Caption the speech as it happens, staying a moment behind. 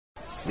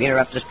We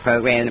interrupt this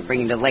program to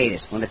bring you the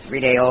latest on the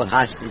 3-day-old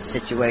hostage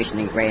situation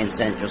in Grand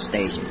Central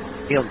Station.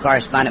 Field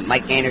correspondent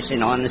Mike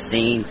Anderson on the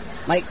scene.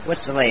 Mike,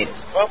 what's the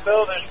latest? Well,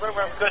 Bill, there's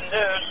rumor of good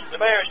news. The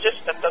mayor's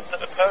just stepped up to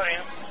the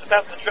podium. He's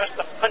about to address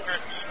the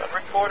hundreds of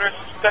reporters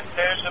and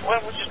spectators, and why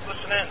don't we just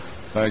listen in?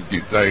 Thank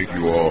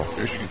you all.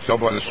 As you can tell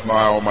by the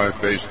smile on my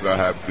face that I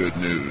have good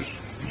news.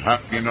 I'm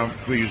happy and I'm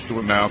pleased to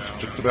announce that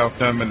just about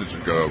 10 minutes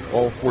ago,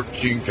 all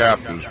 14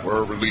 captives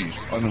were released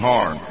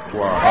unharmed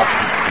to our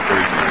hostage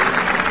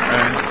negotiators.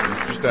 And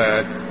just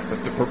add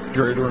that the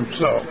perpetrator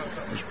himself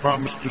has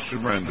promised to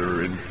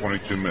surrender in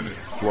 22 minutes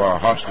to our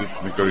hostage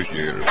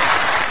negotiators.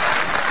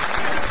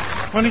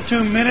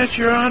 22 minutes,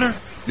 Your Honor?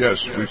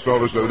 Yes, we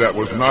felt as though that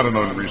was not an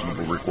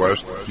unreasonable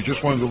request. He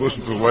just wanted to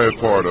listen to the last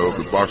part of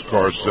the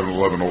Boxcar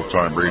 711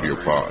 old-time radio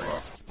pod.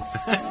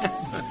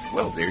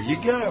 Well, there you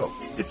go.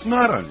 It's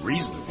not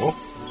unreasonable.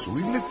 So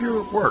even if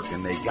you're at work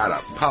and they got a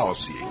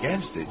policy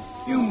against it,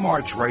 you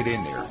march right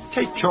in there,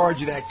 take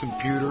charge of that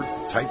computer,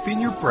 type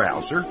in your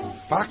browser,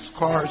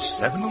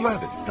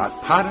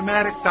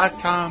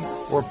 boxcars711.podomatic.com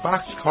or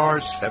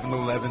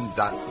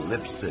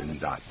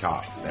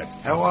boxcars711.libsyn.com. That's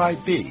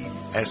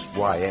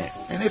LIBSYN.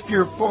 And if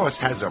your boss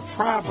has a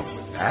problem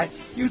with that,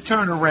 you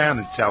turn around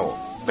and tell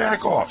him,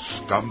 back off,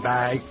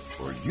 scumbag,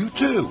 or you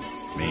too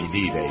may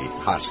need a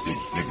hostage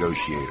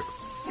negotiator.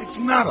 It's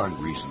not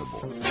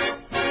unreasonable.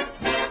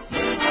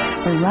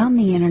 Around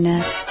the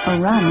internet,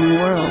 around the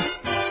world,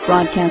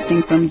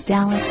 broadcasting from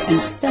Dallas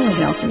and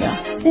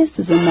Philadelphia, this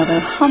is another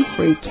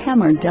Humphrey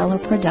Camardello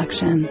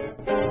production.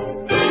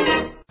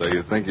 So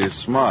you think you're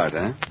smart,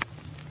 eh?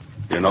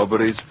 You're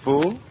nobody's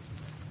fool?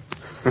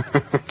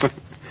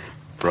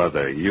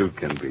 Brother, you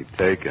can be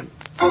taken.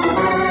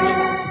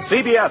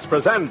 CBS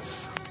presents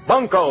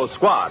Bunco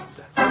Squad.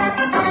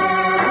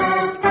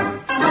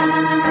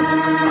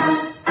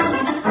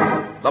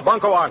 The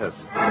Bunco artist,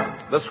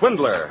 the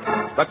swindler,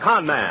 the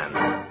con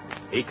man.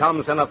 He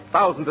comes in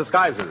 1,000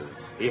 disguises.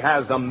 He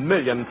has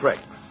 1,000,000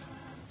 tricks.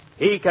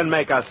 He can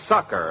make a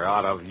sucker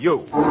out of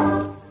you.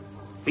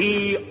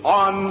 Be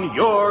on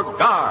your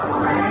guard.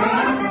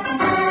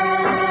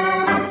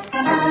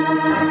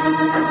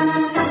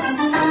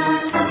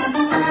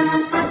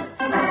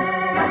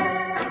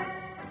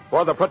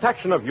 For the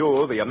protection of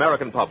you, the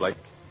American public,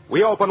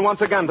 we open once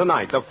again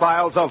tonight the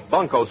files of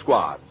Bunco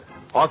Squad.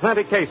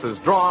 Authentic cases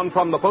drawn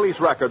from the police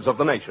records of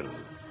the nation.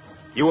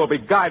 You will be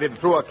guided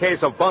through a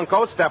case of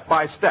Bunco step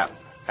by step,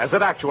 as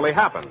it actually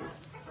happened,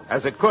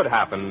 as it could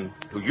happen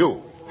to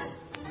you.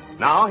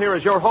 Now, here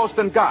is your host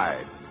and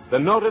guide, the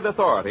noted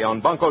authority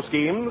on Bunco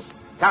schemes,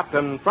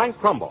 Captain Frank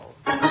Trumbull.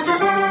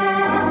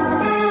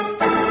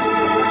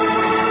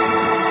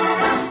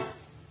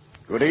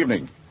 Good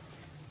evening.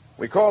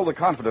 We call the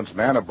confidence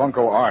man a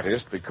Bunco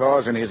artist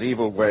because in his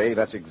evil way,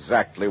 that's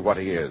exactly what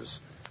he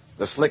is.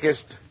 The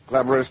slickest,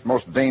 cleverest,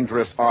 most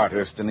dangerous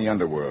artist in the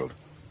underworld.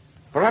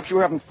 Perhaps you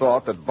haven't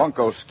thought that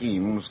Bunco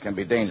schemes can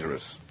be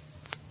dangerous.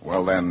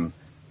 Well then,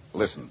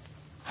 listen.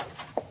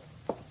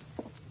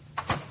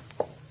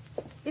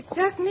 It's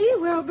just me,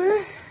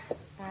 Wilbur.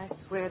 I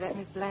swear that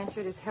Miss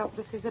Blanchard is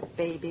helpless as a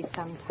baby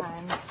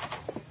sometimes.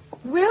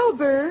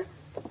 Wilbur,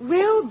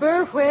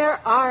 where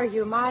are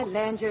you? My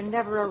land, you're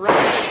never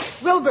around.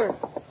 Wilbur!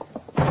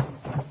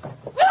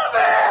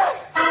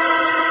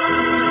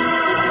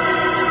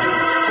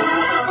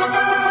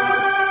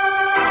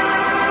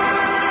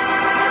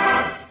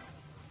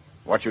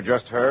 What you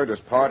just heard is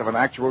part of an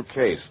actual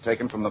case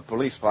taken from the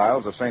police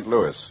files of St.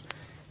 Louis,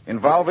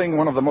 involving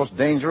one of the most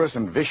dangerous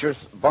and vicious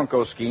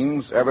Bunco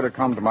schemes ever to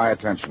come to my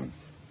attention.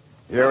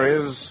 Here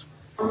is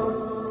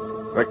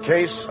the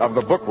case of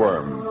the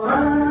bookworm.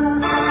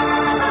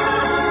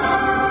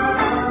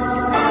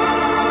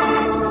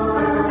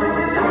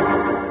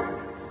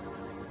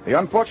 The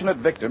unfortunate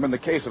victim in the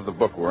case of the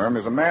bookworm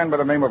is a man by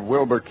the name of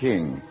Wilbur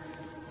King.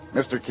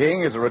 Mr.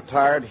 King is a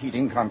retired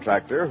heating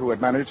contractor who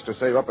had managed to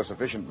save up a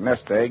sufficient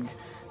nest egg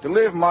to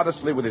live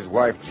modestly with his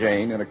wife,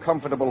 Jane, in a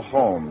comfortable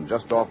home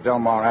just off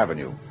Delmar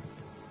Avenue.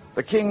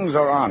 The Kings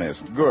are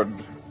honest, good,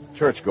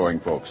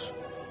 church-going folks.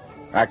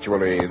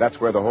 Actually, that's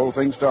where the whole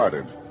thing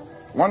started.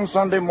 One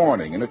Sunday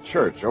morning in a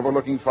church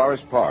overlooking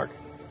Forest Park.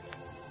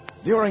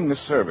 During the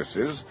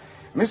services,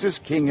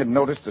 Mrs. King had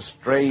noticed a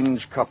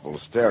strange couple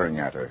staring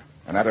at her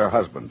and at her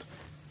husband.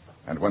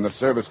 And when the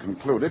service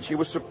concluded, she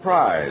was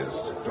surprised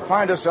to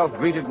find herself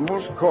greeted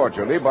most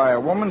cordially by a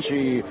woman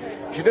she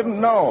didn't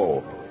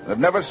know, had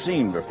never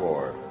seen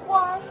before.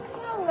 Why,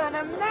 Helen,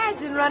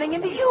 imagine running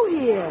into you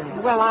here.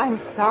 Well, I'm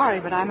sorry,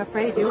 but I'm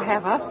afraid you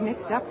have us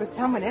mixed up with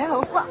someone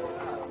else. Well,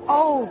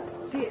 oh,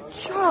 dear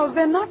Charles,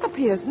 they're not the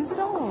Pearsons at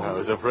all. I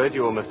was afraid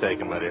you were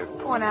mistaken, my dear.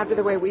 Oh, and after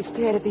the way we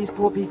stared at these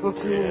poor people,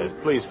 too. Yes,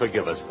 please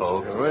forgive us,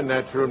 folks. Oh, isn't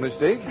that true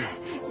mistake?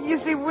 You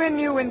see, we're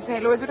new in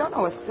St. Louis. We don't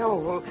know a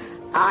soul.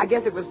 I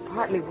guess it was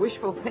partly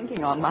wishful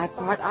thinking on my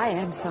part. I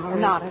am sorry.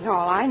 Not at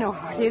all. I know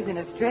how it is in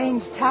a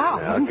strange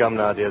town. Now, come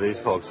now, dear. These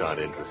folks aren't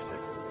interested.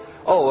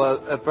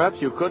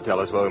 Perhaps you could tell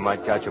us where we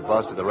might catch a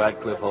bus to the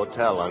Radcliffe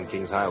Hotel on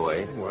Kings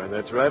Highway. Why,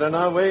 that's right on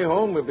our way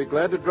home. We'll be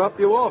glad to drop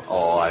you off.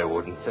 Oh, I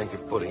wouldn't think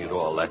of putting you to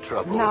all that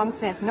trouble.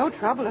 Nonsense. No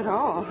trouble at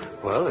all.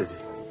 Well,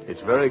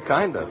 it's very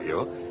kind of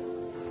you.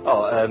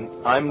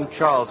 I'm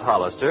Charles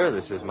Hollister.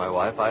 This is my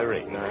wife,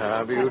 Irene.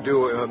 How do you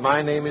do?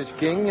 My name is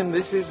King, and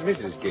this is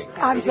Mrs. King.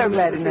 I'm so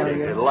glad to know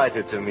you.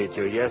 Delighted to meet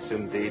you. Yes,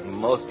 indeed.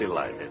 Most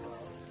delighted.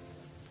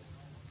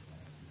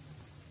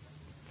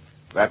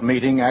 That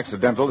meeting,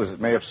 accidental as it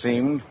may have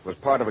seemed, was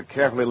part of a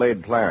carefully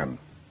laid plan.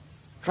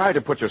 Try to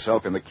put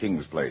yourself in the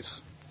King's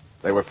place.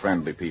 They were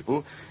friendly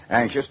people,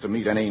 anxious to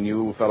meet any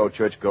new fellow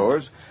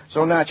churchgoers,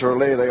 so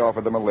naturally they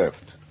offered them a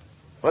lift.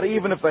 But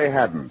even if they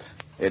hadn't,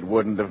 it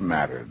wouldn't have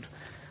mattered.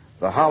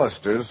 The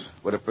Hollisters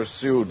would have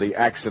pursued the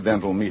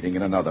accidental meeting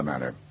in another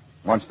manner.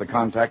 Once the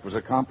contact was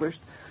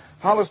accomplished,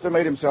 Hollister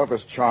made himself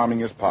as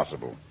charming as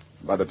possible.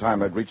 By the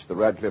time they'd reached the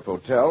Radcliffe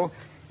Hotel,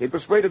 he'd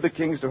persuaded the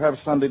Kings to have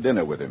Sunday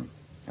dinner with him.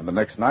 And the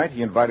next night,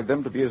 he invited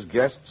them to be his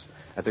guests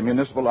at the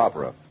Municipal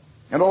Opera.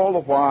 And all the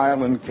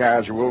while, in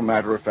casual,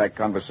 matter-of-fact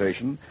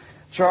conversation,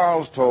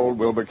 Charles told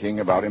Wilbur King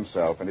about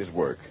himself and his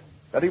work.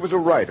 That he was a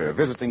writer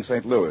visiting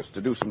St. Louis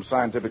to do some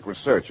scientific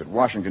research at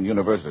Washington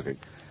University.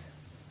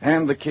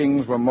 And the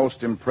Kings were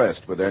most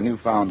impressed with their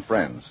newfound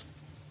friends.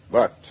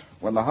 But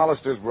when the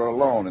Hollisters were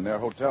alone in their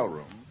hotel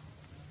room...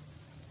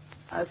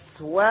 A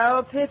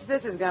swell pitch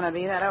this is going to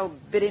be. That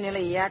old biddy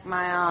nearly yacked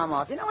my arm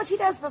off. You know what she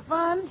does for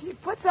fun? She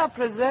puts up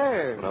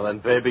preserves. Well, then,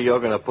 baby, you're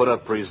going to put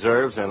up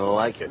preserves and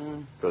like it.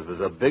 Because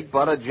there's a big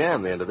pot of jam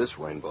at the end of this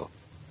rainbow.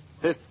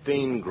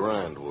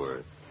 $15,000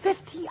 worth.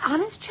 50?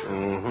 Honest, Charles?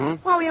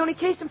 Mm-hmm. Well, we only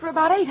cased him for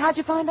about 8. How'd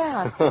you find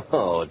out?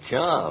 Oh,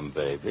 charm,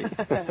 baby.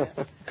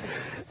 That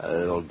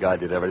old guy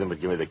did everything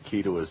but give me the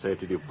key to his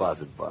safety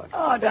deposit box.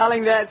 Oh,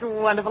 darling, that's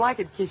wonderful. I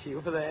could kiss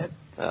you for that.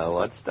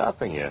 What's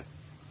stopping you?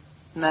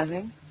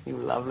 Nothing. You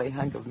lovely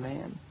hunk of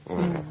man.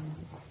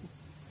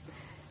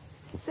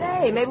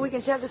 Say, maybe we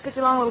can shove this pitch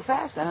along a little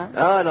faster, huh?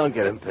 Oh, don't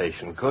get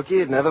impatient, Cookie.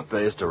 It never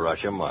pays to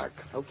rush a mark.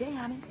 Okay,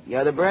 honey.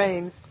 You're the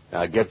brains.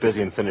 Now, get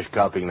busy and finish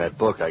copying that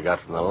book I got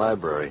from the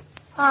library.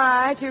 All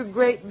right, you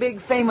great,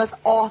 big, famous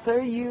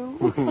author,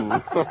 you.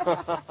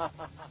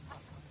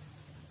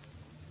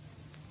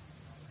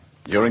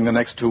 During the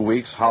next 2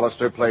 weeks,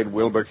 Hollister played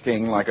Wilbur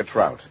King like a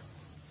trout.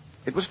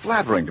 It was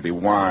flattering to be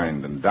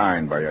wined and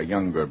dined by a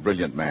younger,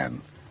 brilliant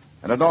man,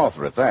 and an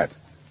author at that.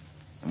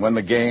 And when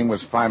the game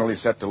was finally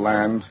set to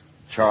land,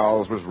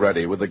 Charles was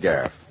ready with the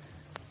gaff.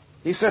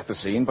 He set the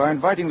scene by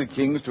inviting the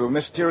Kings to a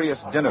mysterious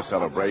dinner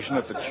celebration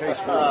at the Chase.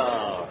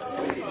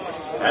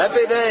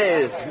 Happy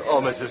days.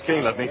 Oh, Mrs.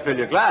 King, let me fill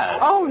your glass.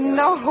 Oh,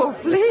 no,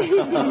 please.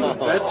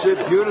 That's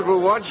a beautiful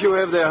watch you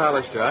have there,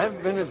 Hollister.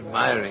 I've been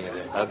admiring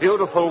it. A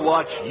beautiful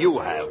watch you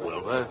have,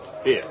 Wilbur.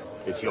 Here,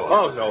 it's yours.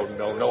 Oh,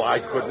 no, I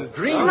couldn't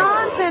dream.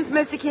 Nonsense,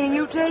 Mr. King.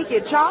 You take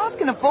it. Charles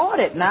can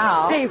afford it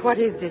now. Say, what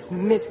is this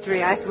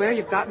mystery? I swear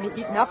you've got me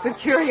eaten up with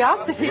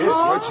curiosity. Yes,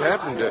 what's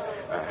happened?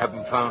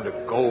 Haven't found a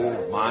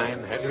gold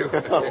mine, have you?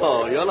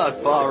 Oh, you're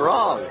not far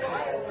wrong.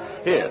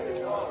 Here,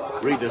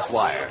 read this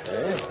wire.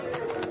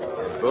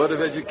 Board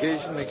of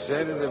Education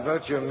excited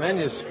about your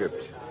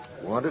manuscript.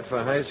 Wanted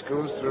for high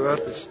schools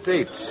throughout the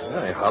state.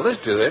 Hey,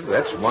 Hollister,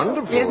 that's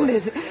wonderful. Isn't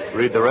it?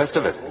 Read the rest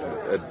of it.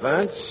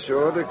 Advance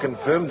order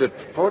confirmed at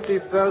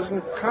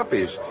 40,000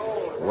 copies.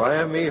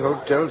 Wire me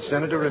Hotel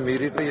Senator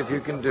immediately if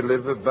you can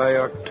deliver by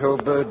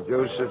October.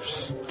 Joseph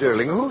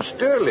Sterling. Who's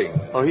Sterling?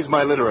 Oh, he's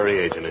my literary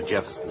agent in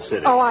Jefferson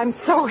City. Oh, I'm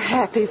so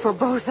happy for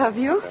both of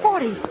you.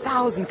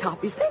 40,000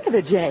 copies. Think of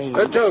it, Jane.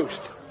 A toast.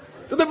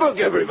 To the book,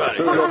 everybody.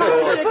 To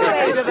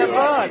the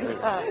book.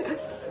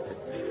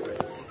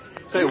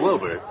 Say,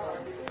 Wilbur,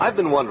 I've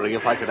been wondering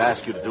if I could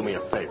ask you to do me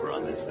a favor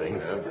on this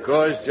thing. Of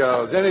course,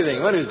 Charles.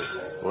 Anything. What is it?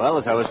 Well,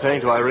 as I was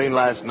saying to Irene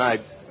last night,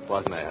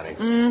 wasn't I, honey?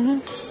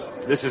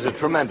 Mm-hmm. This is a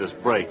tremendous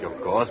break,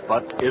 of course,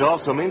 but it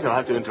also means I'll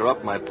have to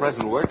interrupt my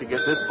present work to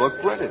get this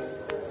book printed.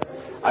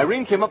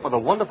 Irene came up with a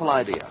wonderful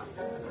idea.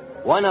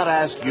 Why not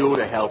ask you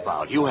to help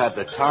out? You have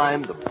the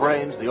time, the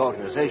brains, the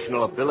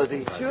organizational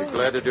ability. I'd be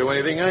glad to do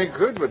anything I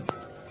could, but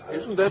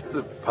isn't that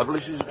the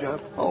publisher's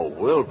job? Oh,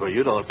 Wilbur,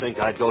 you don't think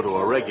I'd go to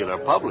a regular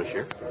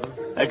publisher?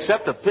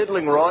 Accept a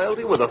piddling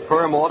royalty with a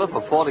firm order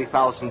for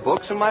 40,000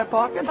 books in my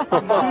pocket?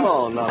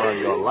 Oh, not on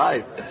your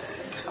life.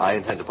 I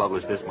intend to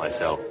publish this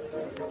myself.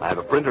 I have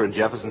a printer in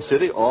Jefferson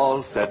City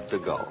all set to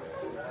go.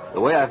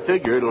 The way I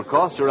figure, it'll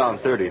cost around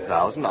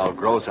 $30,000. I'll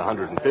gross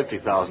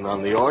 $150,000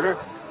 on the order.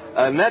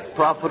 A net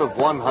profit of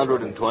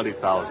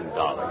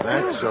 $120,000.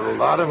 That's a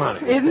lot of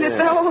money. Isn't it,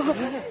 though?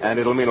 And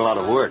it'll mean a lot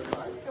of work.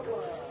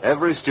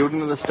 Every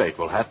student in the state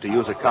will have to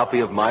use a copy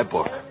of my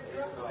book.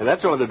 And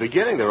that's only the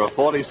beginning. There are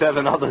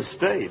 47 other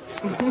states.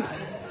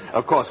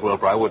 Of course,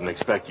 Wilbur, I wouldn't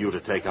expect you to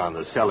take on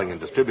the selling and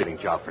distributing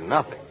job for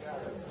nothing.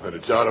 But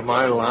it's out of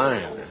my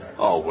line.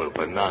 Oh,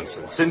 Wilbur,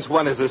 nonsense. Since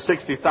when is a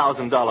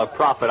 $60,000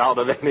 profit out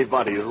of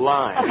anybody's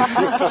line?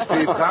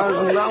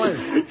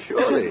 $60,000?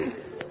 Surely.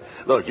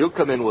 Look, you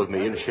come in with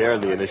me and share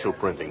in the initial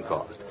printing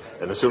cost.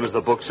 And as soon as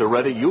the books are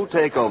ready, you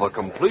take over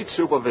complete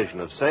supervision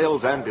of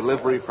sales and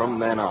delivery from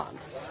then on.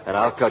 and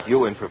I'll cut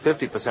you in for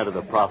 50% of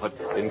the profit,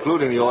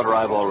 including the order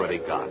I've already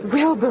got.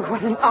 Wilbur,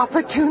 what an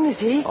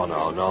opportunity. Oh,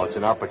 no, it's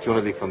an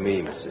opportunity for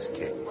me, Mrs.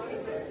 King.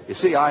 You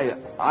see,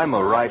 I'm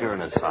a writer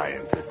and a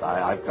scientist.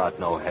 I've got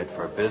no head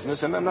for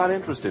business, and I'm not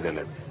interested in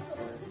it.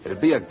 It'd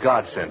be a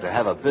godsend to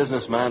have a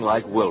businessman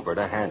like Wilbur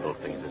to handle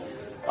things.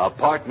 A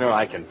partner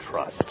I can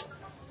trust.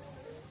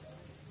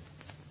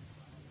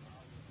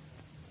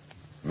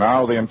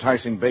 Now the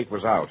enticing bait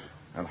was out,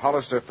 and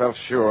Hollister felt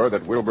sure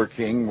that Wilbur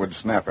King would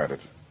snap at it.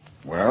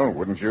 Well,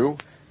 wouldn't you?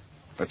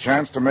 The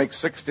chance to make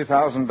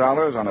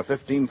 $60,000 on a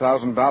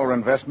 $15,000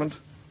 investment,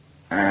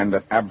 and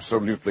at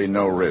absolutely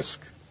no risk.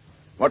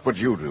 What would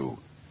you do?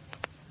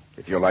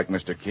 If you're like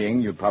Mr.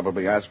 King, you'd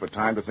probably ask for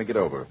time to think it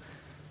over.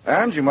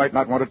 And you might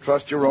not want to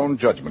trust your own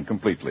judgment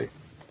completely.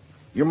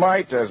 You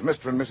might, as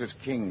Mr. and Mrs.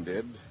 King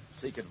did,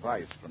 seek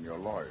advice from your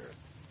lawyer.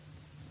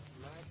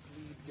 Black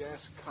lead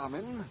gas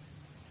common,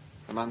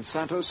 a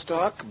Monsanto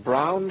stock,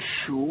 brown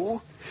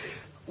shoe.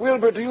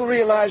 Wilbur, do you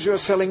realize you're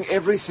selling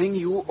everything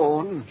you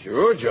own?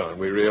 Sure, John,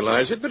 we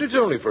realize it, but it's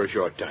only for a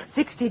short time.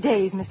 60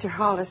 days, Mr.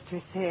 Hollister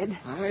said.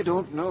 I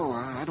don't know.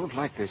 I don't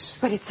like this.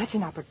 But it's such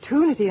an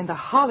opportunity, and the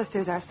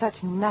Hollisters are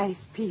such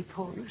nice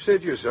people. You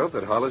said yourself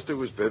that Hollister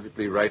was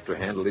perfectly right to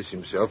handle this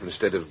himself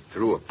instead of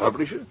through a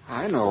publisher.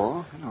 I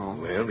know.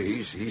 Well,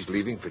 he's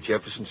leaving for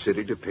Jefferson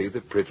City to pay the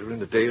printer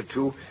in a day or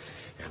two,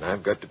 and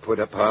I've got to put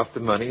up half the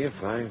money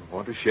if I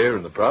want to share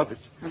in the profits.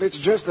 And it's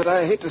just that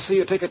I hate to see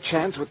you take a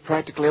chance with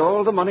practically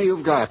all the money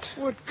you've got.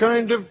 What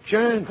kind of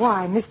chance?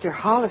 Why, Mr.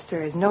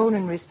 Hollister is known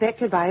and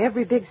respected by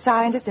every big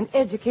scientist and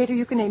educator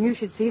you can name. You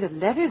should see the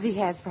letters he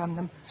has from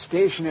them.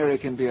 Stationery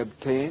can be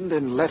obtained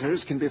and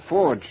letters can be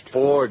forged.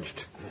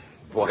 Forged?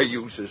 Why,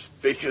 you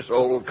suspicious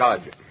old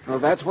codger. Well,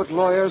 that's what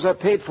lawyers are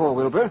paid for,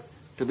 Wilbur.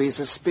 To be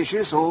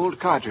suspicious old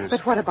codgers.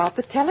 But what about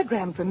the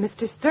telegram from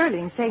Mr.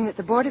 Sterling saying that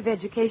the Board of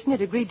Education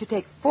had agreed to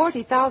take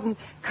 40,000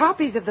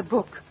 copies of the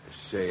book?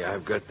 Say,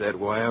 I've got that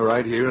wire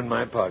right here in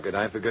my pocket.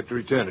 I forgot to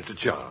return it to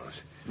Charles.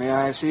 May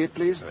I see it,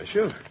 please?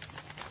 Sure.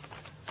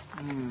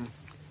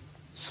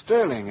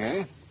 Sterling,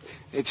 eh?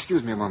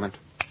 Excuse me a moment.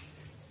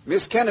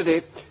 Miss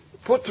Kennedy,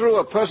 put through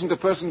a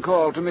person-to-person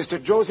call to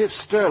Mr. Joseph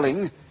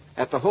Sterling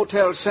at the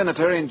Hotel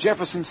Senator in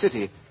Jefferson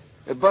City.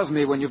 Buzz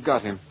me when you've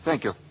got him.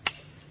 Thank you.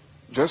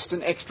 Just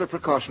an extra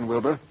precaution,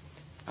 Wilbur.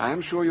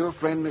 I'm sure your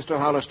friend, Mr.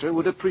 Hollister,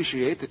 would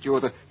appreciate that you're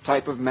the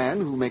type of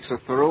man who makes a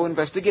thorough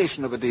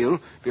investigation of a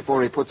deal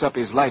before he puts up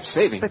his life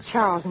savings. But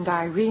Charles and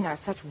Irene are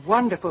such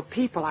wonderful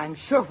people. I'm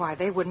sure why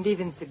they wouldn't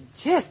even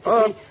suggest that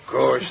Of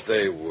course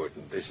they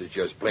wouldn't. This is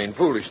just plain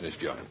foolishness,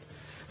 John.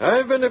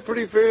 I've been a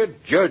pretty fair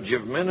judge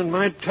of men in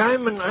my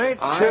time, and I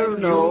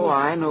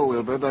know,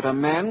 Wilbur, but a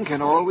man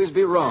can always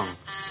be wrong.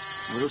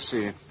 We'll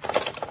see.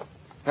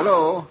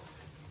 Hello?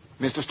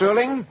 Mr.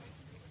 Sterling?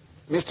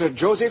 Mr.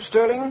 Joseph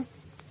Sterling?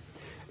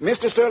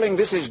 Mr. Sterling,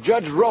 this is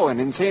Judge Rowan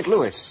in St.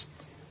 Louis.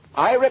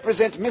 I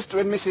represent Mr.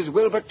 and Mrs.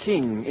 Wilbur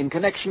King in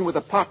connection with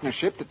a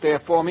partnership that they're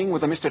forming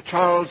with a Mr.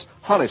 Charles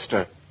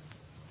Hollister.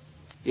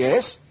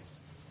 Yes?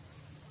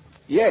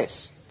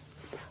 Yes.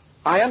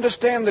 I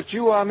understand that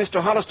you are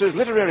Mr. Hollister's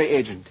literary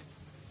agent.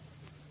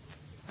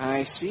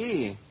 I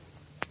see.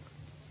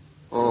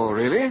 Oh,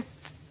 really?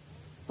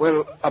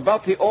 Well,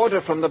 about the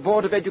order from the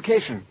Board of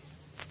Education.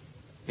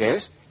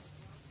 Yes?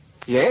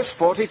 Yes,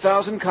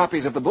 40,000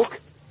 copies of the book.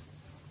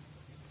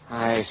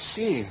 I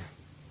see.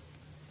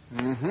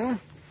 Mm-hmm.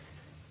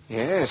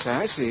 Yes,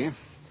 I see.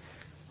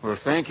 Well,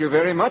 thank you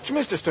very much,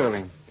 Mr.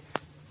 Sterling.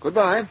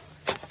 Goodbye.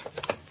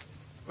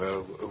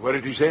 Well, what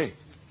did he say?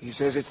 He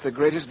says it's the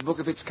greatest book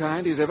of its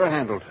kind he's ever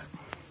handled.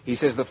 He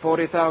says the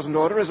 40,000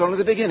 order is only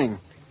the beginning.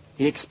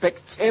 He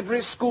expects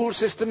every school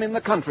system in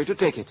the country to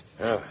take it.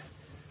 Oh,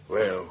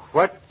 well,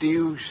 what do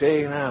you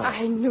say now?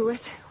 I knew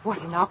it.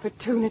 What an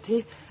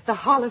opportunity. The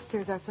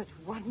Hollisters are such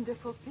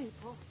wonderful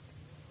people.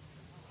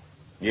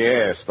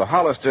 Yes, the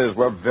Hollisters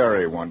were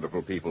very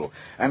wonderful people,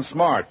 and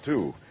smart,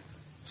 too.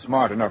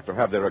 Smart enough to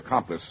have their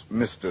accomplice,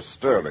 Mr.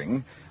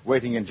 Sterling,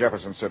 waiting in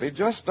Jefferson City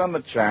just on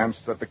the chance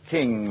that the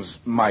Kings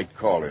might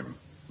call him.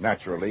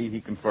 Naturally,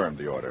 he confirmed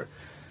the order.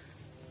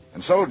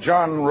 And so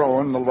John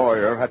Rowan, the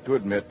lawyer, had to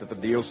admit that the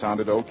deal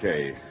sounded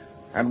okay.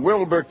 And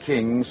Wilbur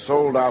King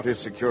sold out his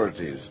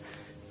securities,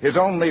 his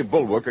only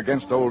bulwark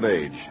against old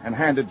age, and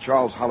handed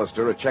Charles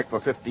Hollister a check for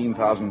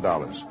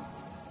 $15,000.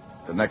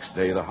 The next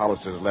day, the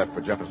Hollisters left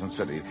for Jefferson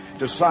City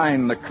to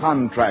sign the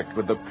contract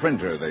with the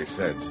printer, they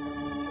said.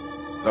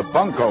 The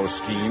Bunco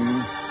scheme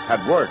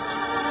had worked.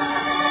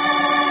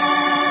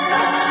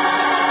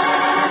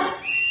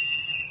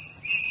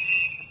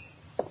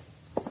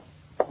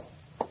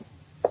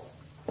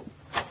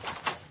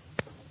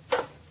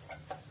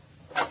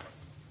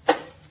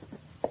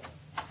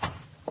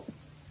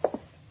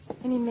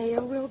 Any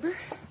mail, Wilbur?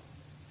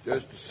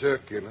 Just a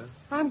circular.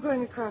 I'm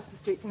going across the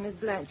street to Miss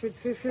Blanchard's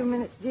for a few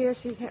minutes, dear.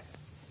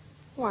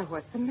 Why,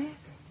 what's the matter?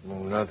 Oh,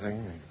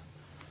 nothing.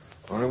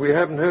 Only we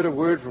haven't heard a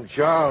word from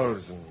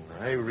Charles and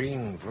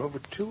Irene for over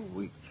 2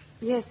 weeks.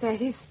 Yes,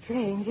 that is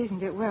strange,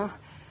 isn't it? Well,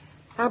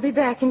 I'll be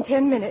back in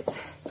 10 minutes.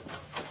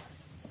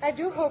 I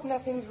do hope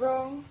nothing's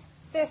wrong.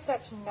 They're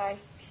such nice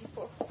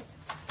people.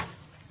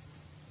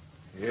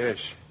 Yes.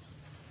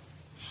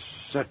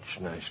 Such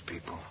nice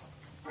people.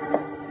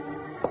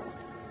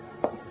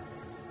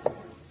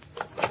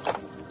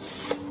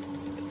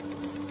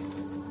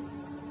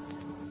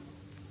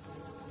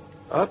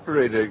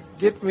 Operator,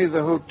 get me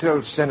the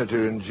Hotel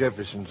Senator in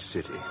Jefferson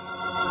City.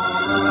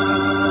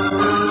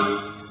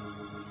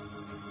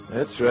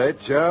 That's right,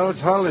 Charles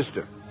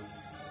Hollister.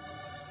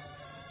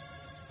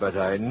 But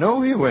I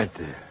know he went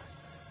there.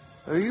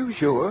 Are you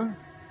sure?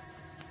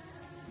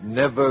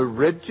 Never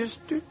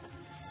registered?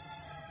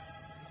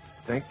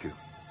 Thank you.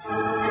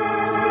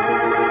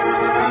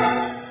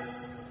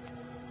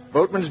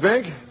 Boatman's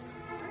Bank?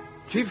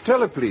 Chief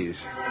Teller, please.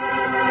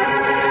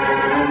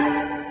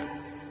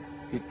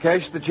 He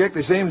cashed the check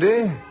the same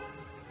day?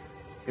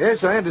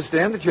 Yes, I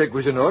understand the check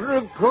was in order.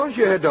 Of course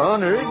you had to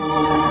honor it.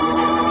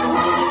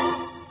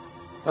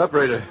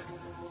 Operator,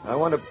 I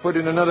want to put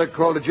in another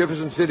call to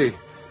Jefferson City.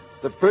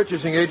 The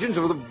purchasing agents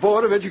of the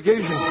Board of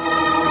Education.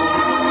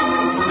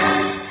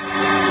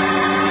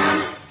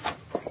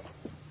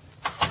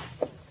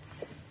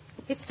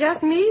 It's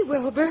just me,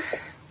 Wilbur.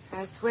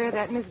 I swear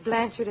that Miss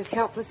Blanchard is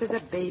helpless as a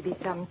baby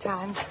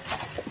sometimes.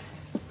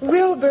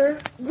 Wilbur,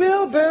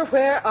 Wilbur,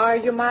 where are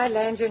you? My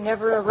land, you're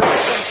never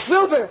around.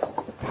 Wilbur!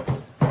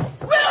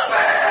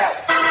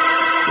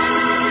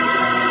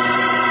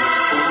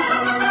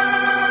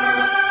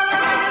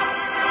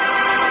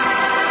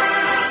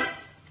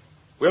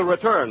 We'll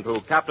return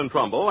to Captain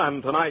Trumbull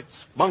and tonight's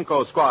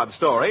Bunco Squad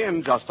story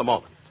in just a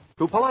moment.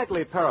 To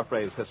politely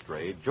paraphrase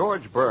history,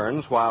 George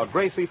burns while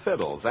Gracie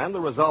fiddles, and the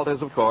result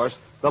is, of course,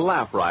 the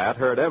laugh riot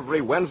heard every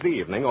Wednesday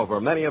evening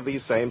over many of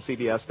these same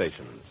CBS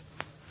stations.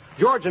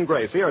 George and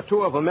Gracie are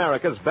two of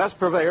America's best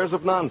purveyors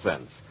of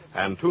nonsense,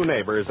 and two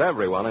neighbors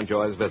everyone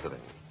enjoys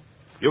visiting.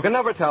 You can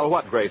never tell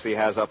what Gracie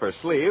has up her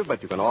sleeve,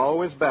 but you can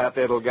always bet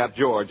it'll get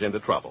George into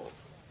trouble.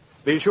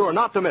 Be sure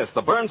not to miss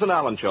the Burns and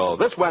Allen Show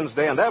this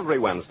Wednesday and every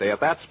Wednesday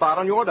at that spot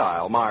on your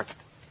dial marked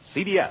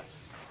CBS.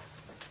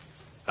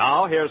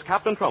 Now, here's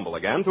Captain Trumbull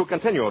again to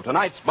continue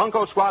tonight's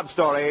Bunco Squad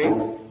story,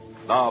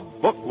 The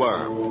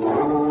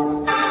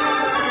Bookworm.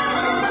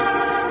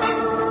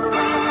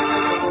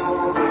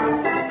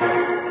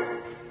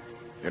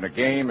 In a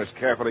game as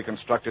carefully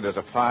constructed as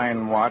a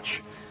fine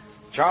watch,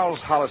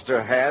 Charles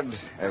Hollister had,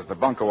 as the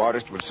Bunco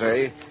artist would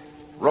say,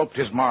 roped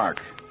his mark,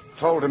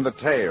 told him the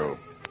tale,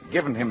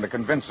 given him the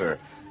convincer,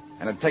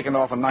 and had taken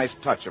off a nice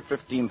touch of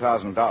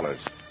 $15,000.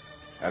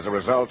 As a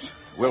result,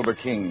 Wilbur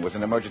King was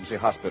in emergency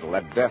hospital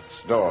at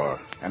death's door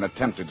and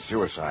attempted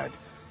suicide.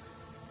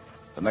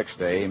 The next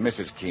day,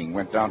 Mrs. King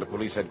went down to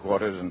police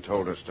headquarters and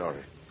told her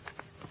story.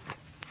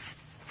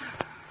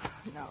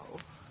 No.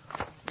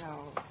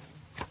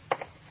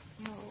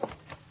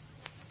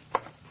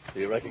 Do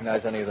you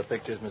recognize any of the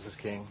pictures, Mrs.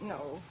 King?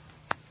 No.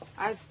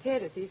 I've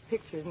stared at these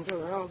pictures until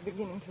they're all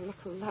beginning to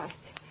look alike.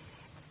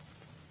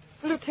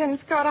 Lieutenant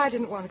Scott, I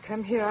didn't want to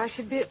come here. I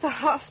should be at the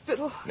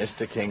hospital.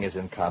 Mr. King is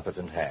in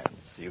competent hands.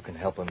 You can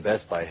help him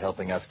best by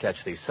helping us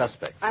catch these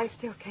suspects. I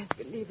still can't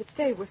believe it.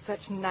 They were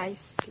such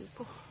nice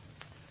people.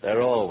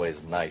 They're always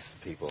nice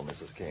people,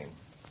 Mrs. King.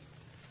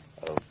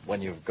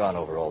 When you've gone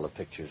over all the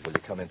pictures, will you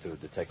come into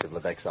Detective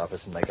Levesque's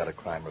office and make out a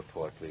crime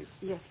report, please?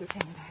 Yes,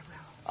 Lieutenant, I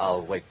will.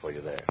 I'll wait for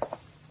you there.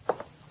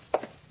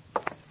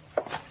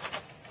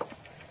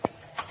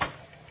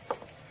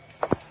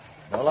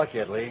 No luck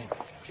yet, Lee.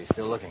 She's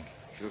still looking.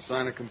 She'll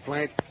sign a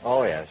complaint?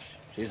 Oh, yes.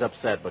 She's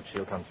upset, but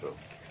she'll come through.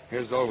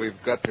 Here's all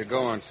we've got to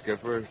go on,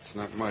 Skipper. It's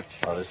not much.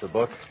 Oh, this is the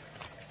book?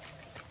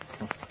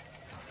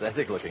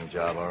 Pathetic-looking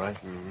job, all right.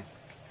 Mm-hmm.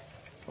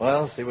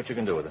 Well, see what you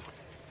can do with it.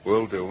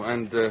 Will do.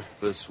 And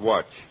this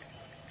watch.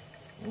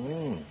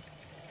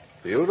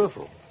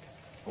 Beautiful.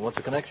 Well, what's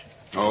the connection?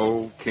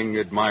 Oh, King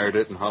admired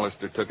it, and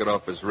Hollister took it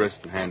off his wrist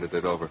and handed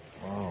it over.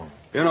 Oh.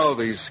 You know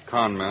these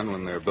con men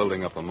when they're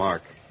building up a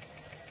mark.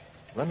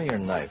 Lend me your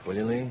knife, will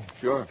you, Lee?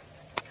 Sure.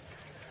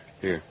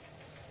 Here.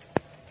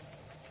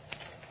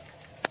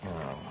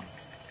 Oh.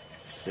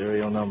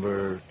 Serial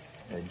number.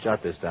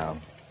 Jot this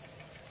down.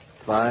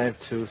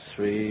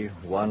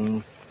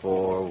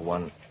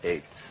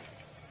 5231418.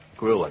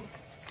 Gruen.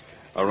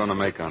 I'll run a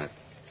make on it.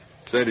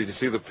 Say, did you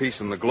see the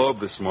piece in the Globe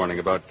this morning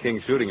about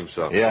King shooting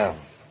himself? Yeah.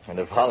 And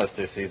if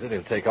Hollister sees it,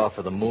 he'll take off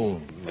for the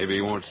moon. Maybe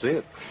he won't see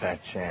it.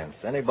 Fat chance.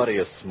 Anybody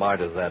as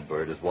smart as that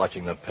bird is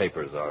watching the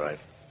papers, all right.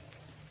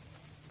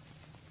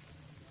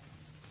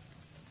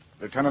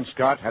 Lieutenant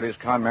Scott had his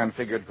con man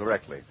figured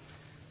correctly.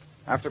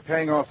 After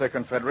paying off their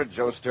Confederate,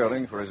 Joe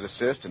Sterling, for his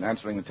assist in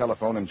answering the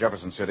telephone in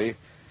Jefferson City,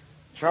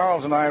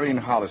 Charles and Irene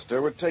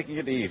Hollister were taking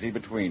it easy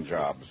between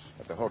jobs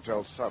at the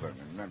Hotel Southern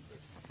in Memphis.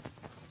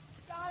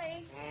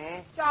 Darling.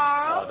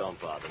 Charles? Oh,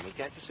 don't bother me.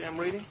 Can't you see I'm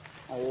reading?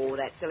 Oh,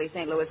 that silly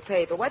St. Louis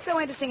paper. What's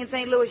so interesting in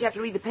St. Louis you have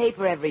to read the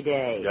paper every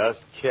day?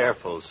 Just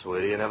careful,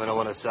 sweetie. You never know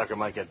when a sucker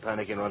might get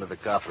panicky and run to the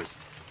coppers.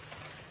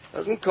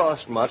 Doesn't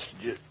cost much to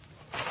just...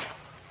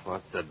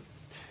 What the...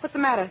 What's the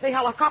matter? They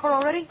held a copper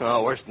already?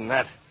 Oh, worse than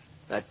that.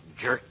 That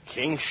jerk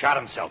King shot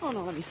himself. Oh,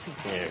 no, let me see.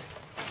 Here.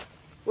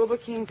 Wilbur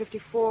King,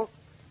 54.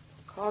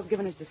 Cause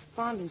given as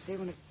despondency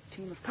when a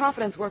team of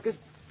confidence workers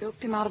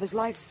Bilked him out of his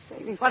life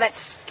savings. Why, that's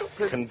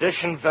stupid.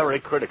 Condition very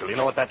critical. You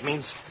know what that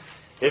means?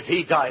 If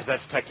he dies,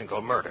 that's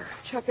technical murder.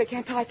 Chuck, they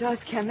can't tie it to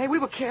us, can they? We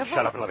were careful.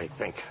 Shut up and let me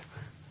think.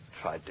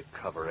 Tried to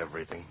cover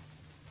everything.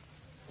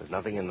 There's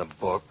nothing in the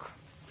book.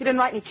 He didn't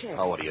write any checks.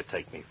 Oh, what do you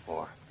take me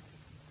for?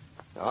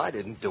 No, I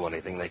didn't do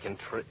anything they can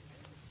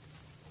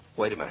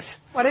Wait a minute.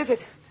 What is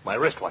it? My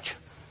wristwatch.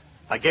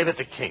 I gave it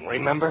to King,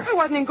 remember? It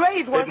wasn't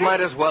engraved, was it? It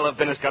might as well have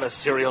been. It's got a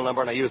serial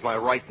number, and I used my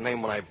right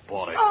name when I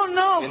bought it. Oh,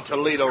 no. In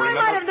Toledo, remember?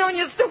 I might have known,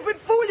 you stupid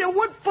fool. You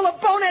would pull a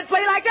bonehead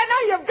play like that.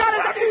 Now you've got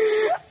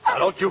it. Now,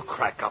 don't you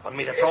crack up on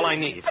me. That's all I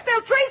need. But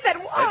they'll trace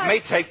that watch. It may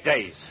take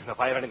days. And if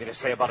I have anything to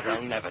say about it,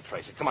 I'll never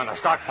trace it. Come on, now,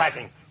 start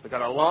packing. We've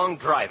got a long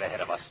drive ahead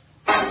of us.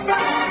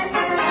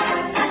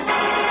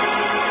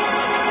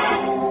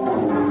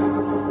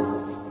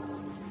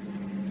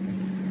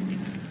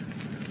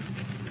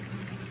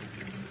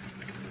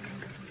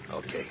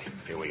 Okay,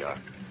 here we are.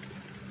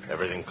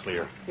 Everything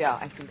clear? Yeah,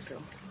 I think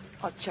so.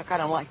 Oh, Chuck, I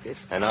don't like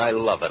this. And I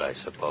love it, I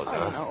suppose, I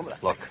don't know,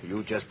 but... Look,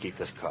 you just keep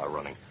this car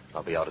running.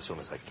 I'll be out as soon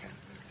as I can.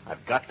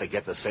 I've got to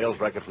get the sales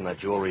record from that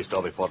jewelry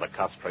store before the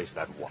cops trace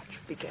that watch.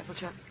 Be careful,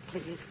 Chuck,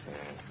 please.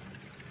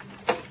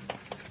 Yeah.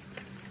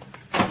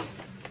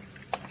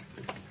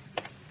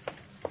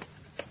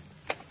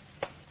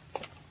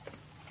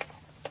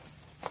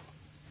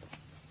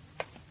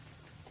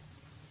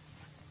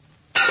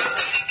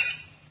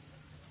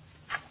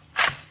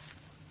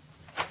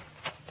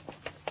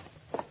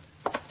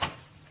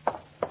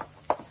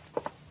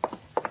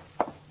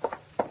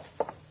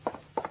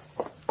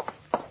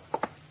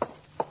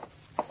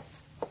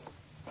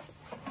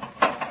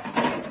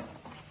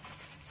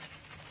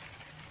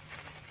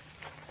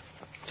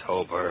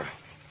 October,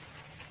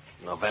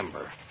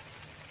 November.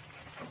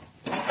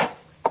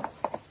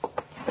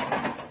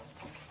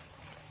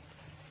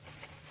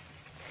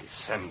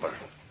 December.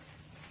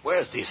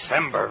 Where's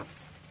December?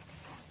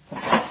 No.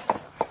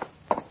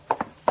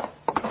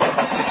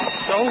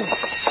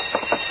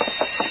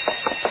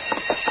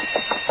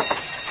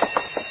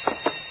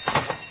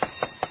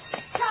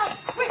 Chuck,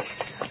 quick,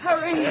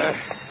 hurry.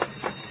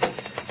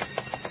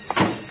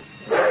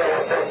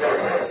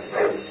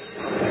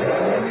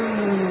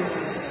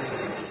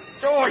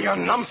 You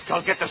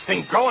numbskull, get this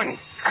thing going.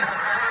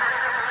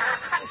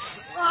 I'm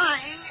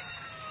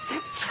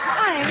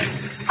trying.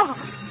 Oh.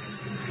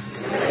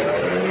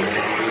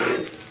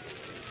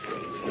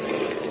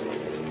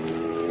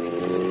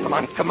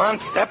 Come on,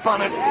 step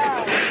on it.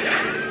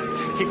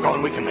 Yeah. Keep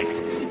going, we can make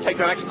it. Take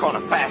the next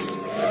corner fast.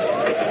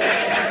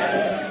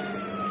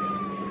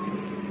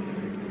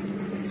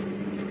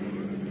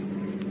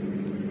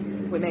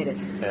 We made it.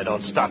 Yeah,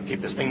 don't stop.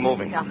 Keep this thing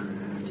moving. Yeah.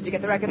 Did you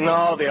get the record?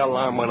 No, the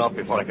alarm went off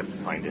before I could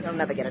find it. You'll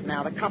never get it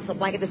now. The cops will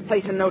blanket this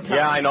place in no time.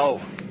 Yeah, I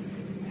know.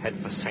 Head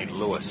for St.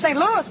 Louis. St.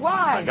 Louis?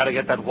 Why? I gotta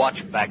get that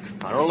watch back.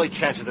 Our only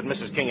chance is that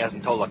Mrs. King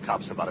hasn't told the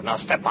cops about it. Now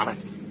step on it.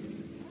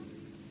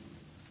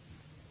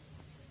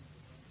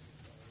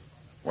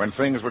 When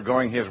things were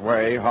going his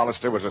way,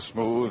 Hollister was a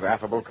smooth,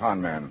 affable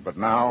conman. But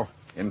now,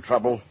 in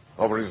trouble,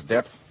 over his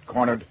depth,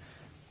 cornered,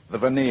 the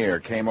veneer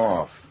came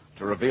off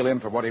to reveal him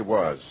for what he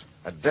was.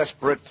 A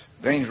desperate,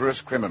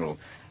 dangerous criminal,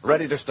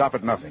 ready to stop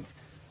at nothing.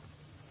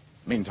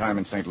 Meantime,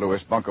 in St.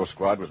 Louis, Bunco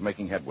squad was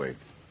making headway.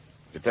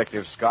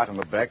 Detectives Scott and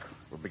LeBeck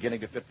were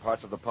beginning to fit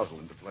parts of the puzzle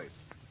into place.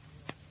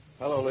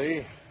 Hello,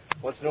 Lee.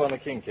 What's new on the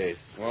King case?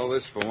 Well,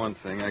 this for one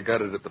thing. I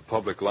got it at the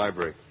public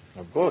library.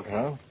 A book,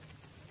 huh?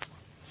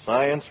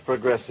 Science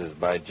Progresses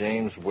by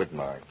James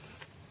Whitmark.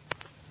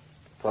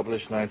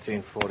 Published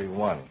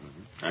 1941.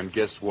 Mm-hmm. And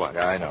guess what?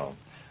 I know.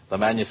 The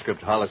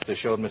manuscript Hollister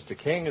showed Mr.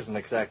 King is an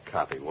exact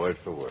copy, word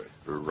for word.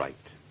 Right.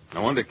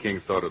 No wonder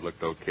King thought it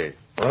looked okay.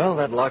 Well,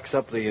 that locks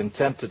up the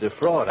intent to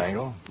defraud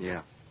angle.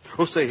 Yeah.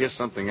 Oh, say, here's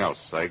something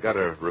else. I got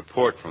a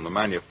report from the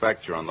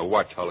manufacturer on the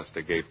watch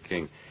Hollister gave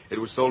King. It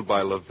was sold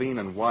by Levine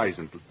and Wise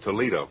in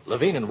Toledo.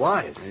 Levine and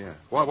Wise? Yeah.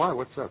 Why?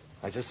 What's up?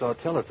 I just saw a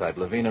teletype.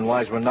 Levine and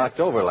Wise were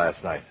knocked over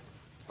last night.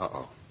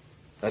 Uh-oh.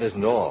 That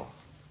isn't all.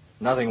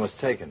 Nothing was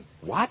taken.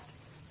 What?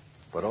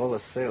 But all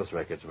the sales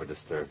records were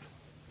disturbed.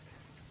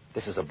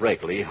 This is a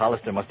break, Lee.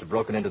 Hollister must have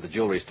broken into the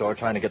jewelry store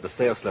trying to get the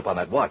sales slip on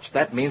that watch.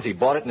 That means he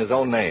bought it in his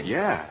own name.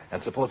 Yeah.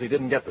 And suppose he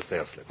didn't get the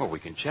sales slip. Well, we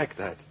can check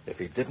that. If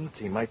he didn't,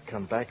 he might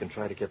come back and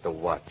try to get the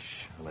watch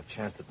on the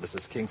chance that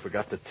Mrs. King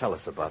forgot to tell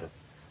us about it.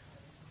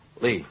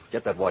 Lee,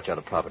 get that watch out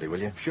of property, will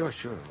you? Sure.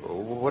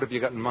 What have you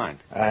got in mind?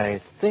 I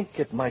think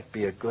it might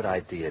be a good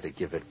idea to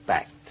give it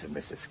back to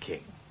Mrs.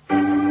 King.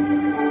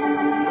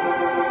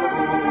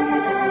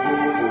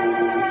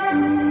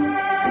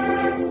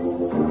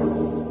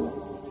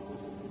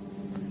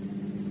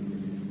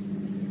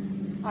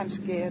 I'm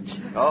scared.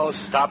 Oh,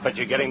 stop it.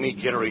 You're getting me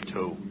jittery,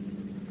 too.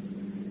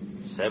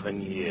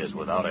 7 years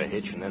without a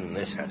hitch, and then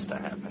this has to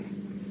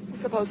happen.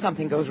 Suppose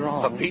something goes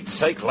wrong. For Pete's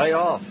sake, lay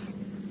off.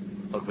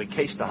 Look, we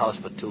cased the house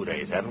for 2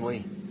 days, haven't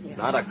we? Yeah.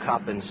 Not a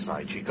cop in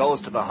sight. She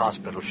goes to the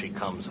hospital. She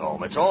comes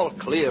home. It's all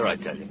clear, I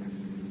tell you.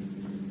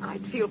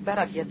 I'd feel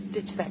better if you'd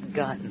ditch that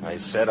gun. I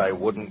said I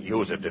wouldn't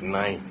use it, didn't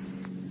I?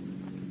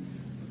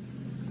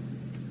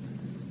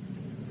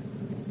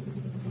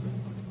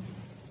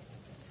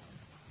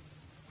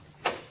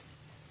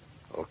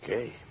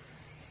 Okay.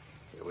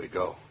 Here we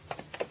go.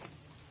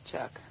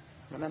 Chuck,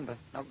 remember,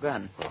 no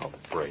gun. Oh,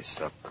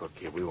 brace up,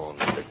 Cookie. We won't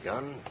need a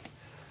gun.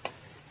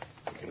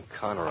 We can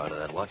con her out of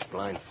that watch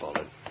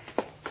blindfolded.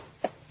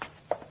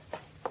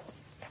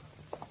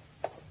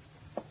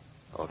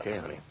 Okay,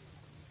 honey.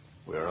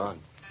 We're on.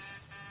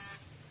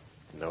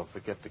 And don't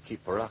forget to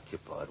keep her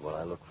occupied while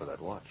I look for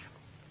that watch.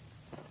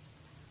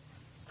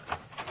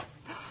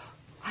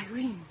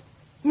 Irene.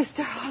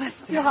 Mr.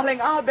 Hollister. Darling,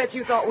 I'll bet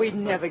you thought we'd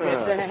never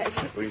get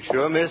back. We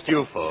sure missed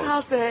you, folks.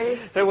 I'll say.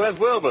 Hey, where's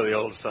Wilbur, the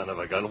old son of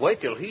a gun? Wait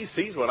till he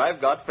sees what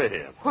I've got for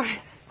him. Why,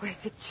 where's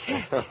the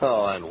check?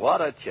 Oh, and what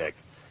a check.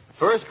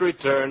 First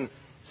return,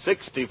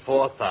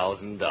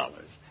 $64,000.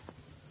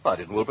 Why,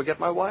 didn't Wilbur get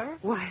my wire?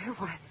 Why,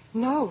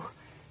 no.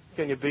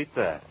 Can you beat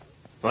that?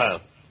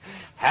 Well,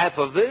 half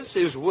of this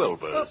is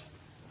Wilbur's.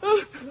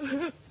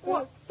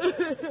 What?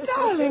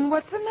 Darling,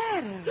 what's the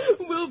matter?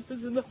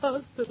 Wilbur's in the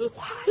hospital.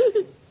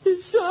 What? He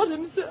shot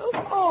himself.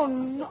 Oh,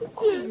 no.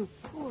 You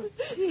poor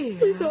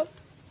dear.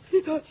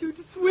 He thought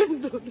you'd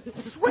swindled him.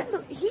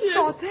 Swindled? He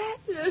thought that?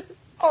 Yes.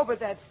 Oh, but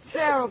that's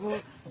terrible.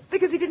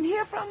 Because he didn't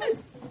hear from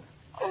us?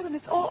 Oh, then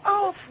it's all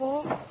our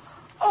fault.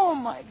 Oh,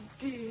 my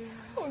dear.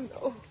 Oh,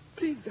 no.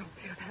 Please don't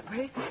feel that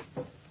way.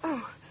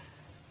 Oh.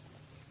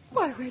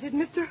 Why, where did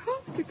Mr.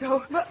 Hollister go?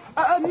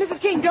 Mrs.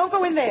 King, don't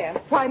go in there.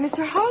 Why,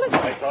 Mr. Hollister?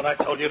 I thought I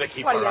told you to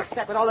keep What her. do you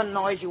expect with all the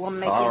noise you were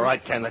making? All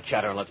right, can the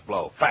chatter and let's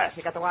blow. Fast.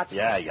 You got the watch?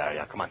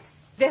 Yeah. Come on.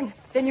 Then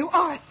you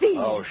are thieves.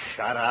 Oh,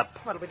 shut up.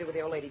 What'll we do with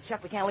the old lady,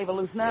 Chuck? We can't leave her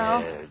loose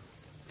now.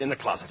 In the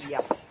closet.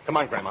 Yep. Come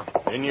on, Grandma.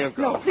 In you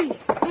go. No, please.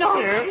 No,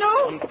 Here.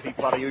 no. One peep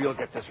out of you, you'll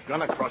get this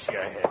gun across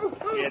your head.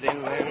 Get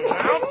in there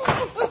now.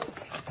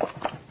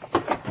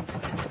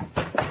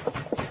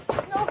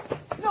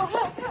 No,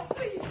 help,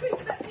 please,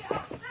 let me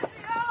out.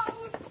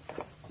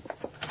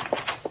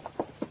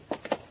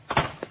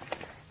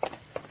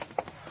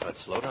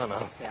 Let's slow down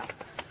now. Yeah.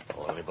 Don't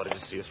want anybody to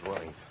see us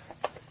running.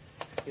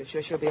 You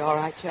sure she'll be all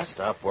right, Chuck?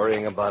 Stop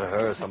worrying about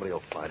her. Somebody will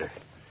find her.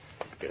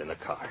 Get in the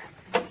car.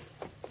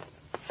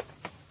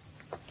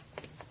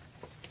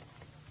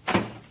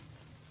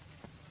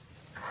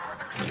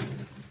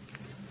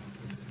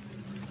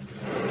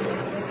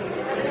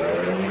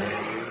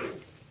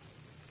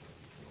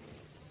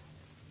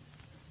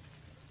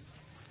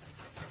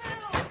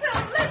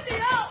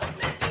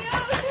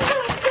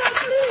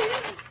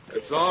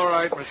 It's all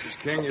right, Mrs.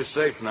 King. You're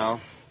safe now.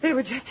 They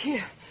were just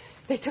here.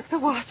 They took the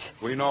watch.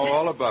 We know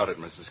all about it,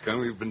 Mrs. King.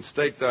 We've been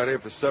staked out here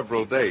for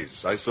several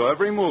days. I saw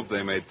every move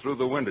they made through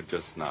the window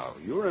just now.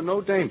 You were in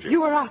no danger.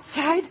 You were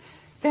outside?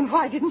 Then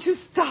why didn't you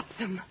stop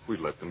them? We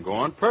let them go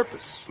on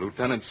purpose.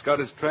 Lieutenant Scott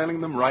is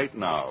trailing them right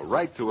now,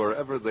 right to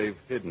wherever they've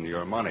hidden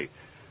your money.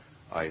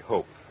 I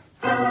hope.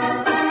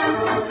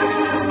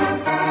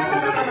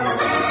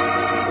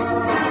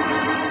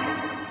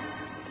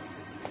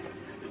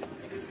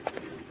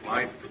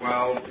 Flight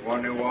 12 for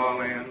New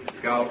Orleans,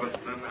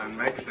 Galveston, and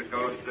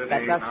Mexico City.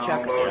 That's us, now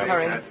Chuck. loading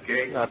Hurry. at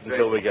gate Not 6.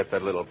 until we get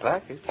that little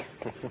package.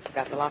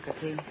 Got the locker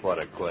key? What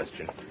a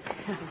question.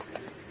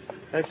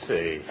 Let's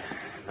see.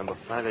 Number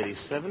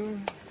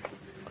 587,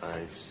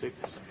 56.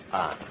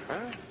 Huh?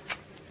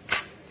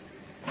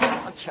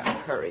 Oh, Chuck,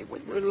 hurry.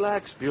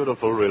 Relax,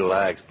 beautiful,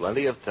 relax.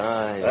 Plenty of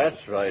time.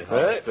 That's right,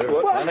 Hollister.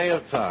 Plenty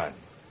of time.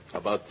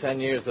 About 10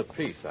 years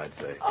apiece, I'd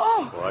say.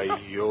 Oh! Why,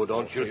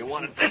 don't you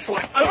want it this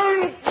way?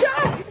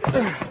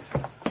 Chuck!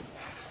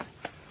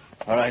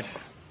 All right.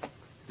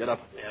 Get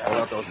up. Hold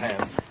out those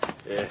hands.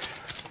 Yeah.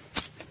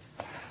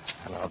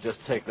 And I'll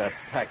just take that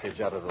package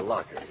out of the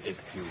locker, if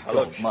you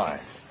don't mind.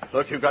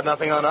 Look, you've got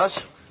nothing on us.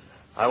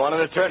 I want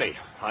an attorney.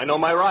 I know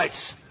my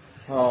rights.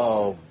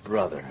 Oh,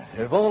 brother,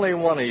 if only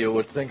one of you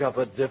would think up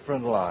a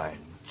different line.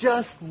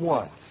 Just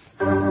once.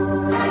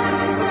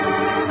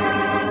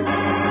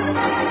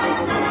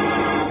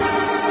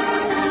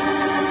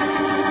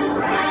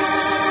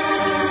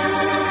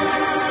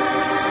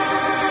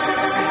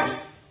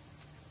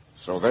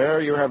 So there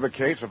you have the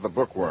case of the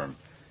bookworm.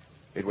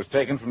 It was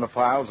taken from the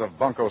files of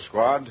Bunco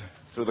Squad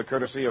through the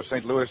courtesy of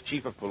St. Louis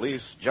Chief of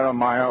Police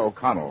Jeremiah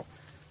O'Connell.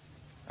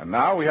 And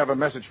now we have a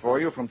message for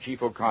you from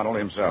Chief O'Connell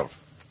himself.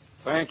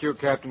 Thank you,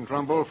 Captain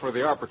Trumbull, for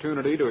the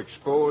opportunity to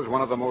expose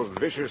one of the most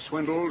vicious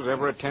swindles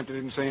ever attempted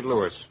in St.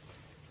 Louis.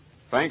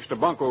 Thanks to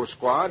Bunco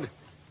Squad,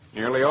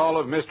 nearly all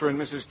of Mr. and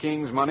Mrs.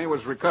 King's money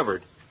was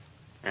recovered.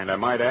 And I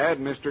might add,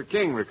 Mr.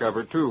 King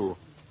recovered, too.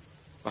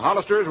 The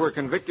Hollisters were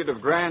convicted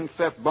of grand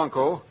theft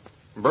bunco,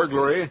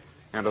 burglary,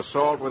 and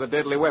assault with a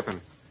deadly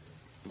weapon.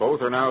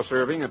 Both are now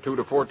serving a 2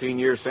 to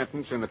 14-year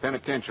sentence in the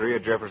penitentiary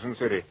at Jefferson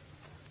City.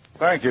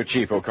 Thank you,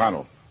 Chief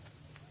O'Connell.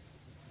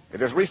 It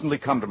has recently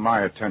come to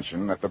my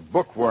attention that the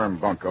bookworm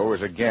bunco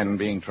is again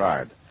being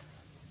tried.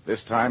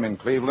 This time in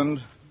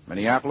Cleveland,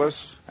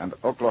 Minneapolis, and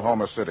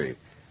Oklahoma City.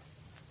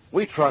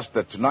 We trust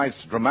that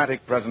tonight's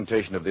dramatic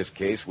presentation of this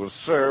case will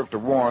serve to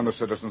warn the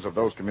citizens of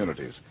those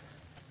communities.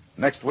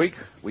 Next week,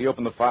 we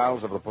open the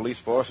files of the police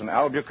force in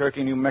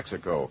Albuquerque, New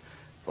Mexico,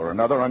 for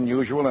another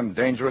unusual and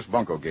dangerous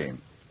bunco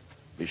game.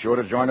 Be sure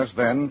to join us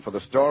then for the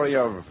story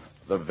of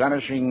the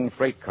vanishing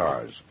freight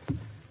cars.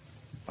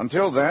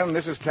 Until then,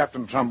 this is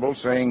Captain Trumbull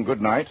saying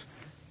good night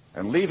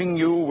and leaving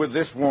you with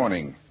this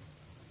warning.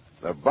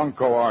 The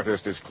Bunco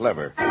artist is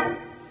clever.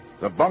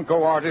 The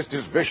Bunco artist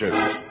is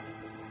vicious.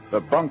 The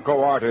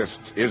Bunco artist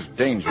is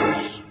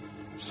dangerous.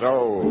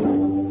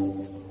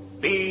 So,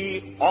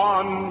 be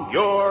on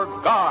your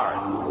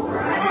guard.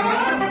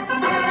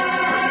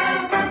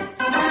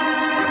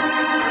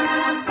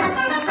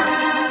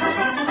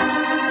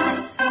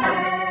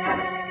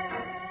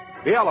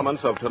 The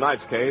elements of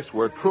tonight's case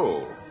were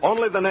true.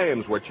 Only the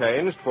names were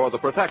changed for the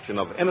protection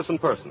of innocent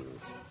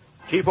persons.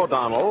 Chief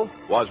O'Donnell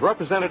was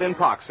represented in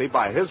proxy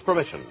by his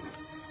permission.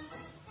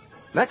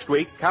 Next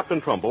week,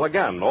 Captain Trumbull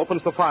again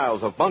opens the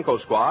files of Bunco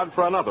Squad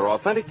for another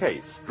authentic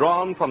case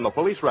drawn from the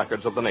police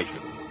records of the nation.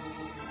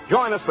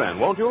 Join us then,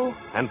 won't you?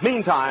 And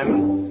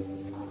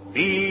meantime,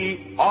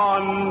 be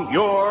on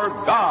your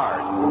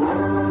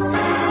guard.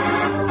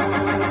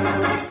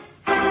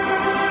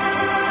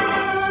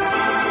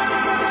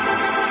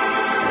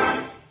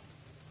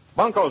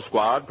 Bunco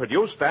Squad,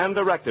 produced and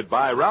directed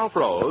by Ralph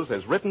Rose,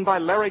 is written by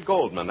Larry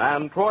Goldman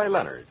and Troy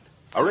Leonard.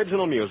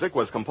 Original music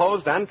was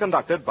composed and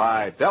conducted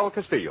by Del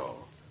Castillo.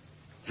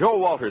 Joe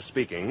Walters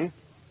speaking.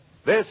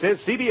 This is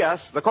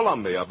CBS, the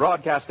Columbia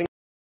Broadcasting